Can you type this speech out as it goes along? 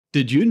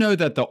Did you know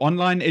that the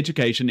online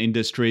education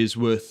industry is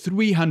worth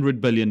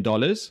 $300 billion?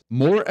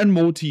 More and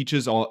more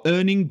teachers are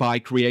earning by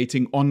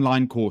creating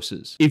online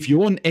courses. If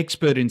you're an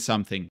expert in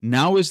something,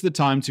 now is the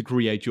time to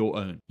create your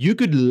own. You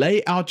could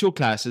lay out your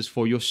classes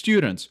for your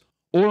students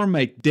or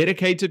make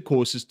dedicated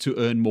courses to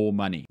earn more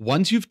money.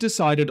 Once you've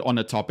decided on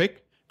a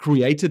topic,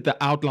 created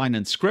the outline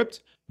and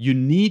script, you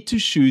need to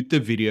shoot the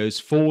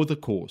videos for the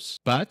course.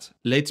 But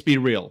let's be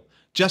real.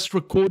 Just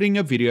recording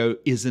a video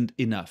isn't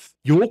enough.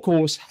 Your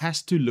course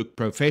has to look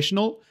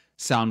professional,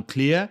 sound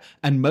clear,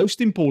 and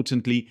most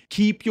importantly,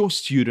 keep your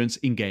students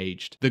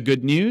engaged. The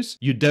good news?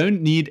 You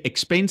don't need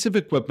expensive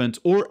equipment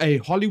or a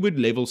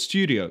Hollywood-level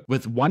studio.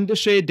 With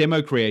Wondershare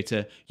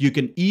DemoCreator, you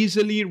can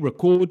easily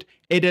record,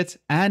 edit,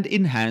 and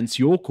enhance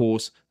your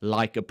course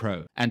like a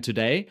pro. And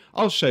today,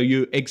 I'll show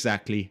you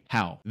exactly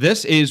how.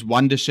 This is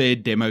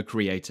Wondershare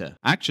DemoCreator.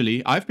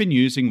 Actually, I've been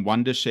using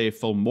Wondershare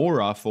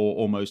Filmora for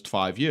almost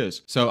 5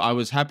 years, so I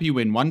was happy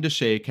when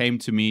Wondershare came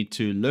to me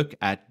to look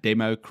at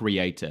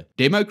DemoCreator.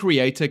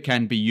 DemoCreator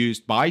can be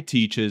used by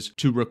teachers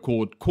to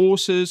record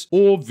courses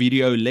or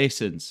video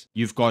lessons.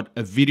 You've got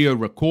a video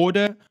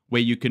recorder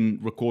where you can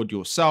record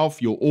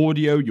yourself, your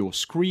audio, your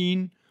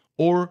screen,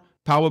 or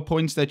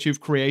PowerPoints that you've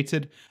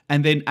created,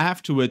 and then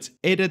afterwards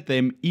edit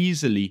them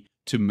easily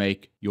to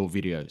make your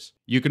videos.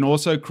 You can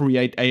also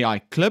create AI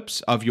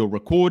clips of your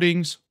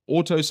recordings,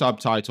 auto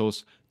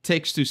subtitles,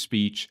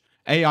 text-to-speech,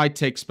 AI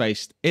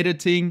text-based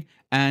editing,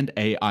 and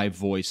AI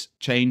voice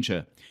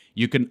changer.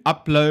 You can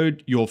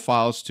upload your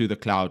files to the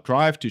cloud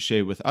drive to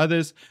share with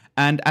others,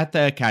 and at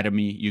the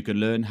Academy, you can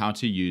learn how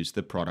to use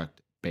the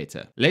product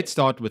better. Let's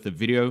start with a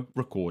video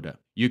recorder.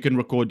 You can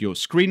record your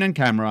screen and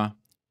camera,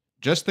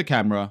 just the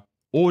camera,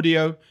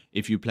 audio,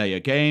 if you play a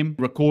game,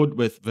 record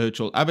with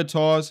virtual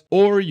avatars,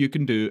 or you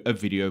can do a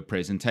video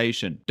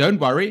presentation. Don't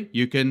worry,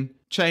 you can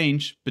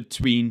change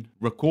between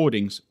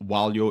recordings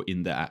while you're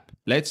in the app.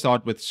 Let's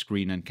start with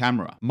screen and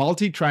camera.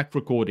 Multi-track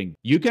recording.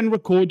 You can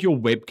record your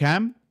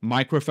webcam,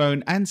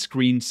 microphone, and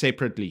screen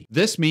separately.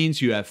 This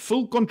means you have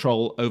full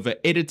control over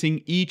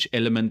editing each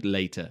element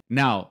later.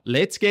 Now,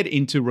 let's get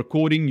into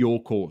recording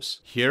your course.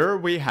 Here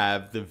we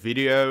have the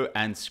video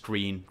and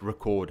screen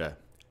recorder.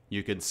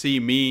 You can see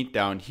me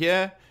down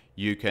here.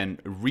 You can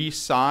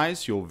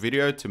resize your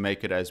video to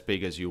make it as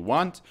big as you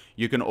want.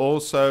 You can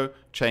also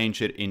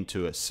change it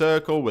into a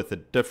circle with a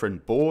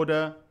different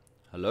border.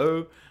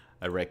 Hello,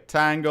 a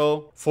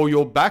rectangle. For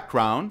your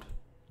background,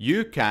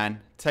 you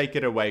can take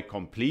it away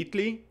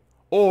completely,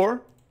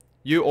 or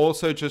you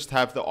also just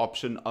have the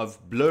option of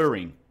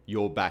blurring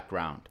your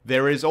background.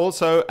 There is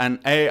also an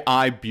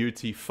AI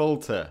beauty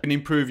filter. You can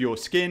improve your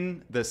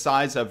skin, the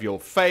size of your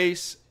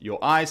face, your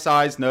eye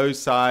size, nose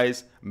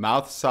size,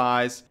 mouth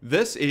size.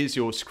 This is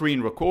your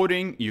screen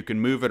recording. You can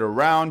move it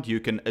around.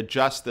 You can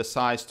adjust the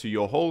size to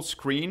your whole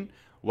screen,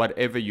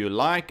 whatever you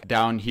like.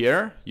 Down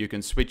here, you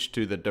can switch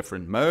to the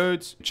different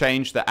modes,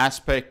 change the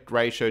aspect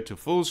ratio to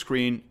full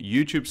screen,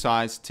 YouTube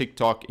size,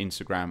 TikTok,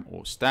 Instagram,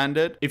 or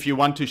standard. If you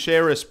want to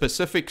share a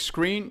specific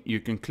screen, you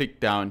can click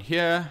down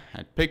here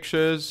at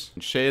pictures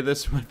and share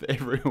this with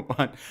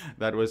everyone.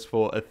 That was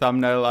for a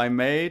thumbnail I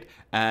made.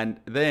 And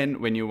then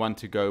when you want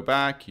to go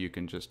back, you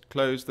can just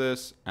close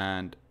this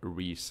and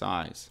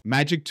resize.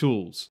 Magic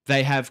tools.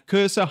 They have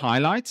cursor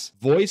highlights,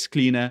 voice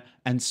cleaner,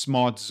 and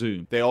smart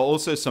zoom. There are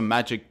also some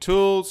magic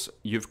tools.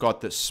 You've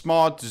got the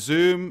smart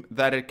zoom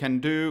that it can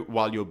do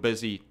while you're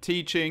busy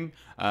teaching.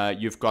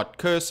 You've got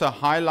cursor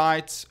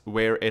highlights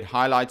where it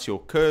highlights your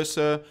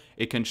cursor.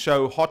 It can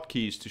show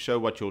hotkeys to show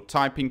what you're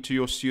typing to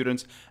your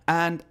students,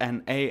 and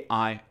an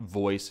AI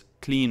voice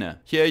cleaner.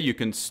 Here you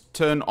can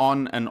turn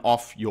on and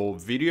off your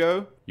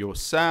video, your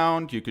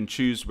sound. You can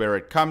choose where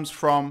it comes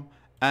from.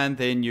 And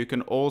then you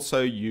can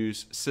also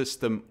use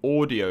system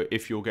audio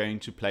if you're going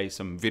to play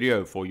some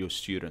video for your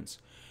students.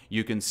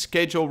 You can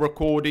schedule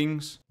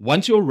recordings.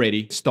 Once you're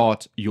ready,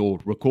 start your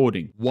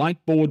recording.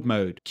 Whiteboard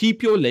mode.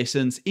 Keep your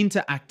lessons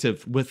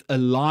interactive with a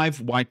live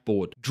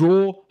whiteboard.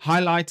 Draw,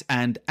 highlight,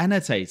 and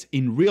annotate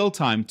in real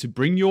time to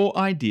bring your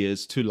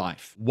ideas to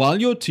life. While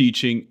you're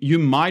teaching, you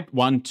might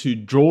want to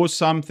draw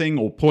something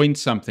or point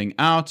something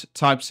out,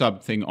 type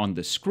something on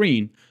the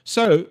screen,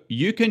 so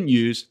you can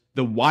use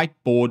the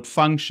whiteboard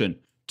function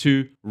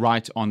to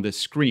write on the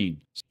screen.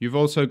 You've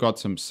also got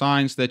some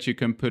signs that you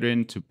can put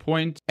in to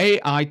point.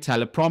 AI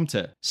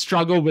teleprompter.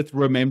 Struggle with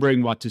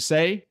remembering what to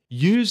say?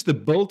 Use the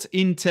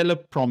built-in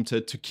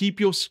teleprompter to keep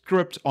your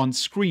script on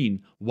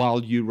screen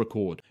while you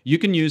record. You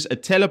can use a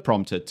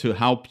teleprompter to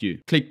help you.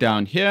 Click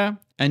down here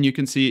and you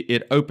can see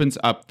it opens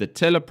up the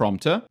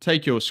teleprompter.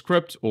 Take your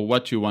script or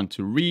what you want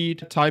to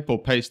read, type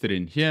or paste it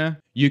in here.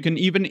 You can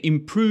even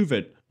improve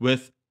it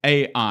with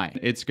AI.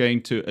 It's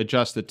going to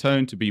adjust the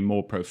tone to be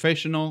more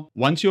professional.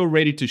 Once you're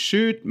ready to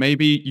shoot,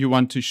 maybe you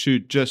want to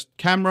shoot just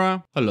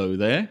camera. Hello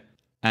there.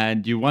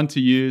 And you want to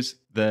use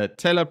the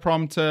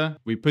teleprompter.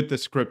 We put the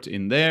script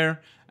in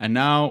there. And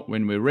now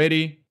when we're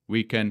ready,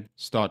 we can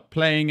start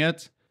playing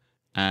it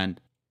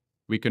and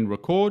we can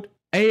record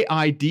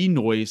AI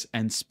denoise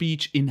and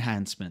speech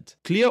enhancement.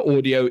 Clear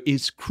audio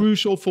is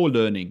crucial for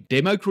learning.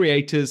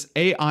 DemoCreator's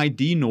AI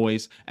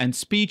denoise and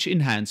speech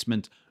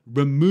enhancement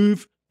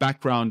remove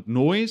background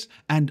noise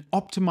and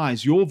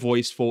optimize your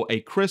voice for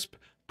a crisp,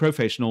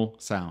 professional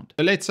sound.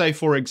 So let's say,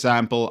 for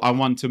example, I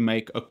want to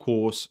make a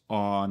course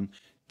on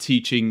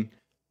teaching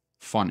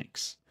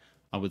phonics.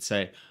 I would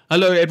say,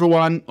 hello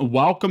everyone,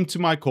 welcome to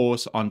my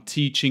course on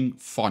teaching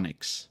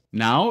phonics.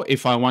 Now,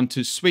 if I want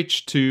to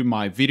switch to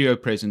my video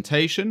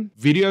presentation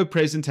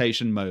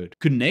mode,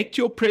 connect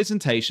your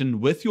presentation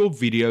with your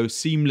video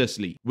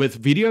seamlessly. With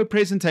video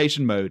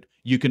presentation mode,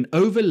 you can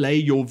overlay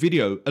your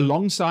video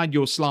alongside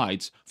your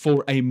slides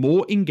for a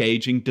more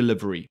engaging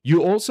delivery.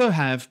 You also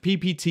have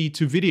PPT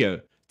to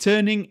video,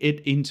 turning it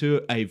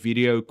into a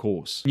video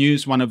course.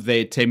 Use one of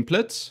their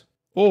templates,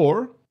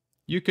 or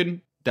you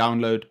can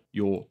download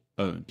your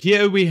own.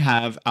 Here we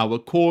have our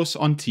course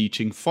on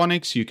teaching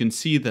phonics. You can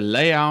see the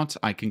layout.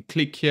 I can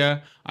click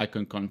here. I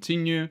can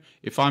continue.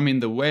 If I'm in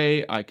the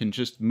way, I can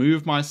just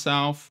move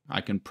myself.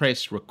 I can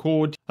press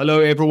record. Hello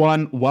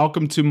everyone.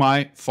 Welcome to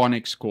my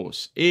phonics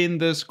course. In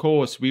this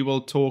course, we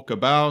will talk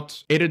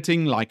about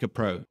editing like a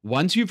pro.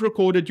 Once you've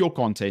recorded your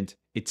content,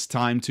 it's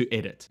time to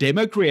edit.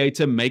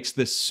 DemoCreator makes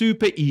this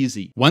super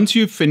easy. Once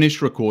you've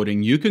finished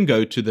recording, you can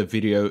go to the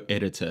video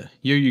editor.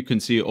 Here you can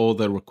see all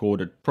the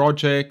recorded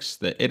projects,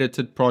 the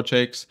edited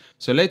projects.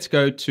 So let's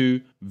go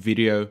to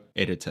video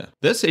editor.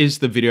 This is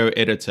the video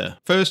editor.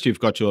 First, you've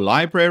got your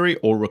library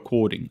or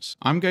recordings.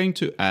 I'm going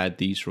to add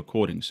these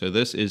recordings. So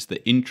this is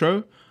the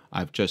intro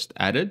I've just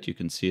added. You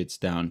can see it's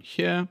down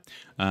here.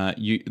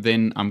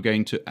 Then I'm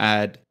going to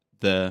add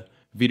the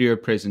video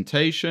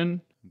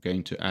presentation.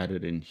 Going to add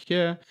it in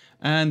here.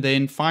 And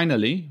then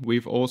finally,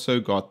 we've also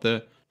got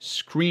the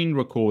screen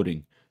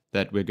recording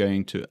that we're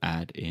going to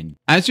add in.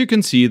 As you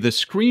can see, the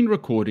screen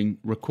recording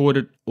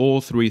recorded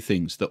all three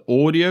things: the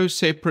audio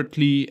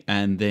separately,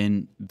 and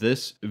then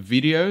this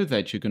video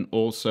that you can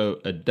also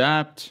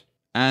adapt,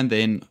 and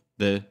then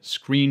the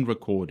screen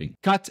recording.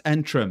 Cut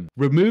and trim.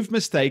 Remove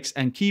mistakes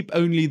and keep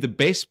only the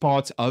best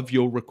parts of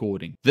your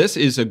recording. This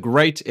is a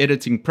great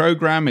editing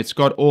program. It's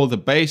got all the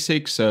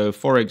basics. So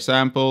for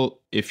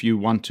example, if you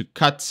want to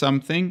cut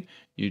something,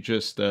 you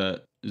just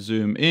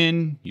zoom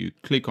in, you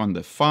click on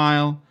the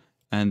file,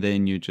 and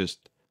then you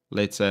just,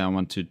 let's say I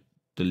want to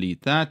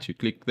delete that. You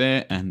click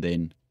there and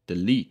then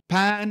delete.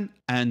 Pan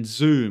and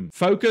zoom.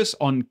 Focus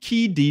on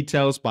key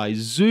details by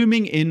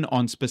zooming in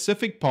on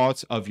specific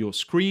parts of your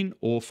screen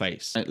or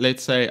face.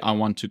 Let's say I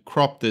want to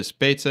crop this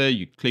better.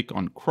 You click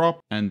on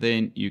crop, and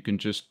then you can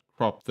just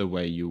crop the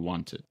way you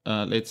want it.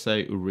 Let's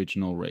say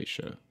original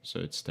ratio. So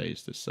it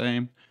stays the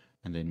same.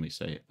 And then we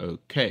say,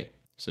 okay.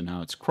 So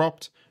now it's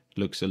cropped. It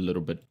looks a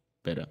little bit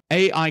better.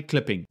 AI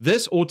clipping.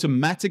 This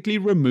automatically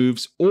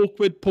removes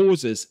awkward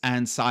pauses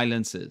and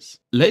silences.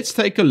 Let's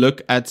take a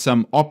look at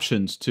some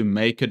options to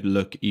make it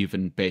look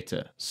even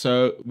better.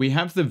 So we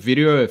have the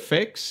video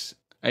effects,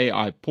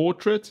 AI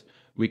portrait.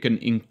 We can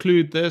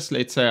include this.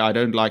 Let's say I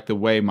don't like the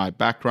way my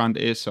background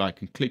is, so I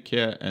can click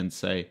here and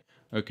say,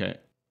 okay,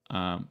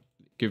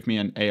 give me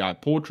an AI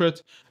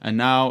portrait. And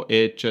now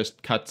it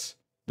just cuts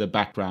the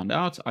background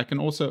out. I can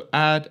also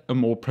add a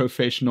more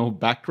professional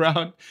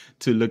background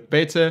to look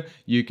better.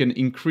 You can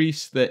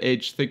increase the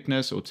edge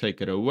thickness or take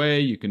it away.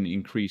 You can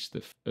increase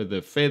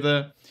the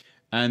feather.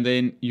 And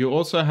then you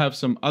also have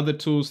some other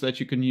tools that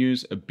you can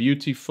use: a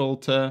beauty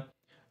filter,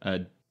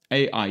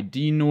 AI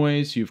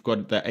denoise. You've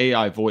got the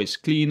AI voice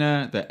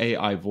cleaner, the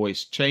AI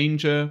voice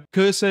changer,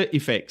 cursor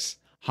effects.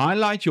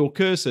 Highlight your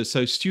cursor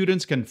so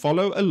students can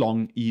follow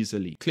along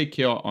easily. Click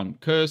here on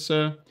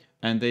cursor,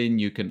 and then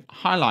you can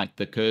highlight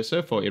the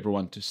cursor for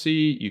everyone to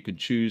see. You can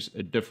choose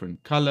a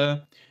different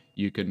color.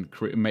 You can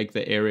make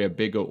the area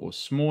bigger or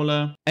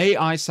smaller.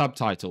 AI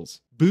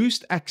subtitles.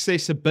 Boost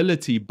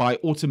accessibility by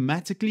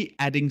automatically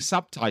adding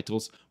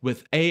subtitles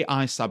with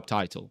AI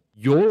subtitle.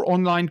 Your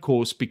online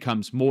course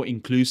becomes more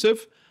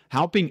inclusive,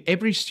 helping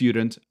every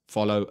student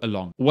follow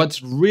along.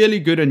 What's really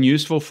good and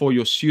useful for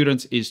your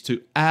students is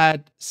to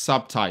add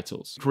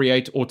subtitles.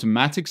 Create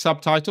automatic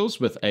subtitles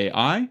with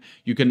AI.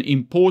 You can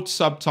import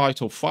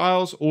subtitle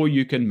files, or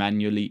you can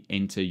manually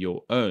enter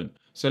your own.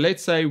 So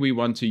let's say we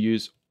want to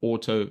use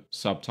auto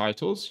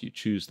subtitles. You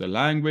choose the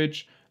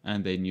language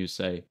and then you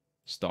say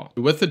start.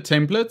 With the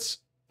templates,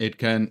 it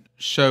can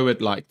show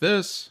it like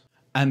this.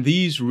 And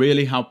these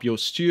really help your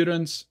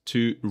students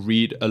to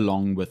read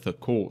along with the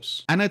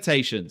course.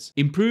 Annotations.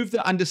 Improve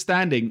the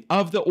understanding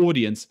of the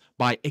audience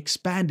by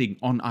expanding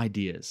on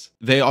ideas.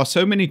 There are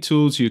so many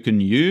tools you can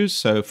use.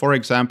 So for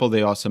example,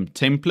 there are some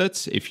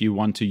templates if you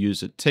want to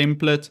use a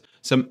template,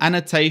 some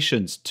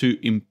annotations to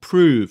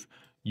improve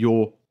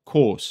your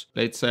course.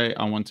 Let's say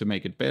I want to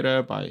make it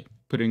better by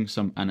putting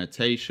some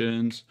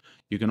annotations.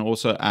 You can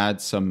also add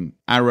some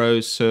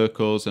arrows,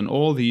 circles, and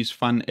all these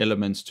fun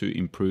elements to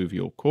improve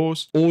your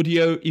course.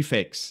 Audio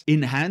effects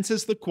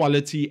enhances the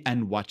quality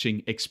and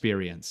watching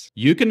experience.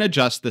 You can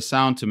adjust the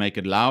sound to make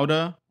it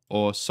louder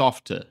or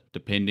softer,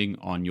 depending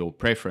on your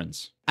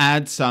preference.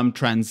 Add some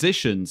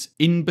transitions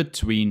in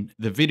between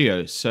the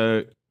videos.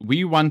 So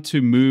we want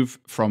to move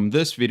from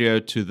this video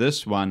to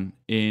this one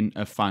in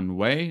a fun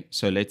way.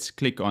 So let's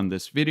click on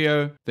this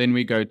video. Then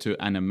we go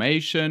to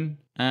animation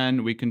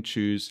and we can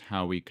choose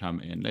how we come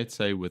in. Let's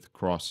say with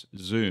cross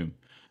zoom.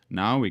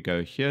 Now we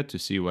go here to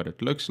see what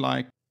it looks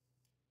like.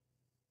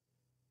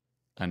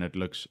 And it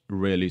looks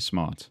really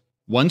smart.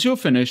 Once you're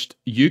finished,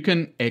 you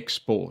can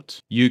export.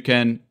 You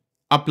can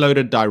upload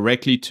it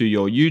directly to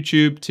your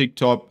YouTube,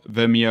 TikTok,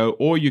 Vimeo,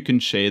 or you can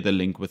share the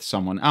link with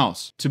someone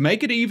else. To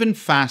make it even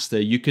faster,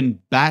 you can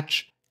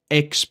batch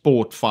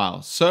export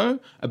files. So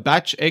a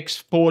batch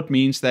export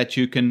means that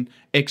you can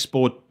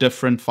export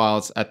different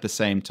files at the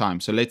same time.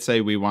 So let's say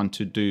we want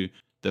to do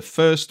the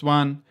first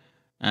one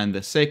and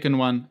the second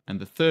one and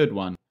the third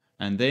one,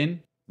 and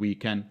then we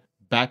can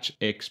batch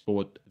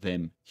export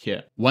them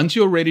here. Once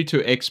you're ready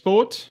to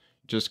export,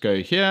 just go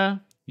here.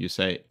 You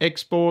say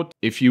export.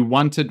 If you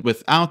want it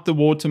without the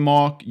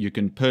watermark, you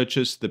can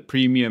purchase the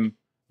premium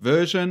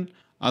version.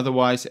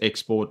 Otherwise,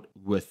 export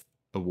with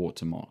a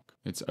watermark.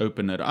 Let's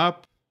open it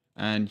up.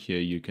 And here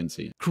you can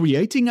see.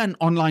 Creating an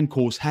online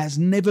course has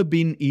never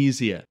been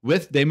easier.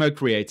 With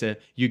DemoCreator,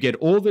 you get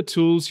all the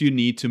tools you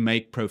need to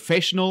make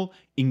professional,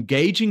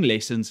 engaging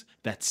lessons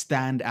that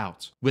stand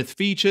out. With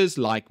features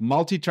like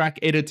multi-track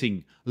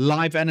editing,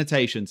 live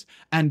annotations,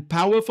 and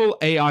powerful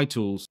AI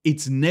tools,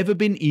 it's never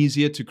been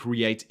easier to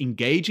create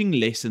engaging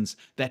lessons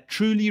that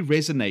truly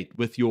resonate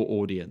with your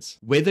audience.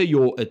 Whether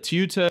you're a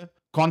tutor,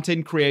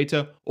 content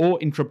creator, or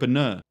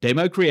entrepreneur,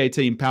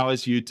 DemoCreator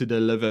empowers you to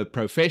deliver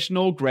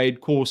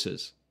professional-grade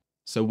courses.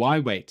 So why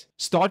wait?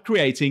 Start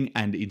creating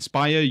and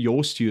inspire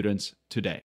your students today.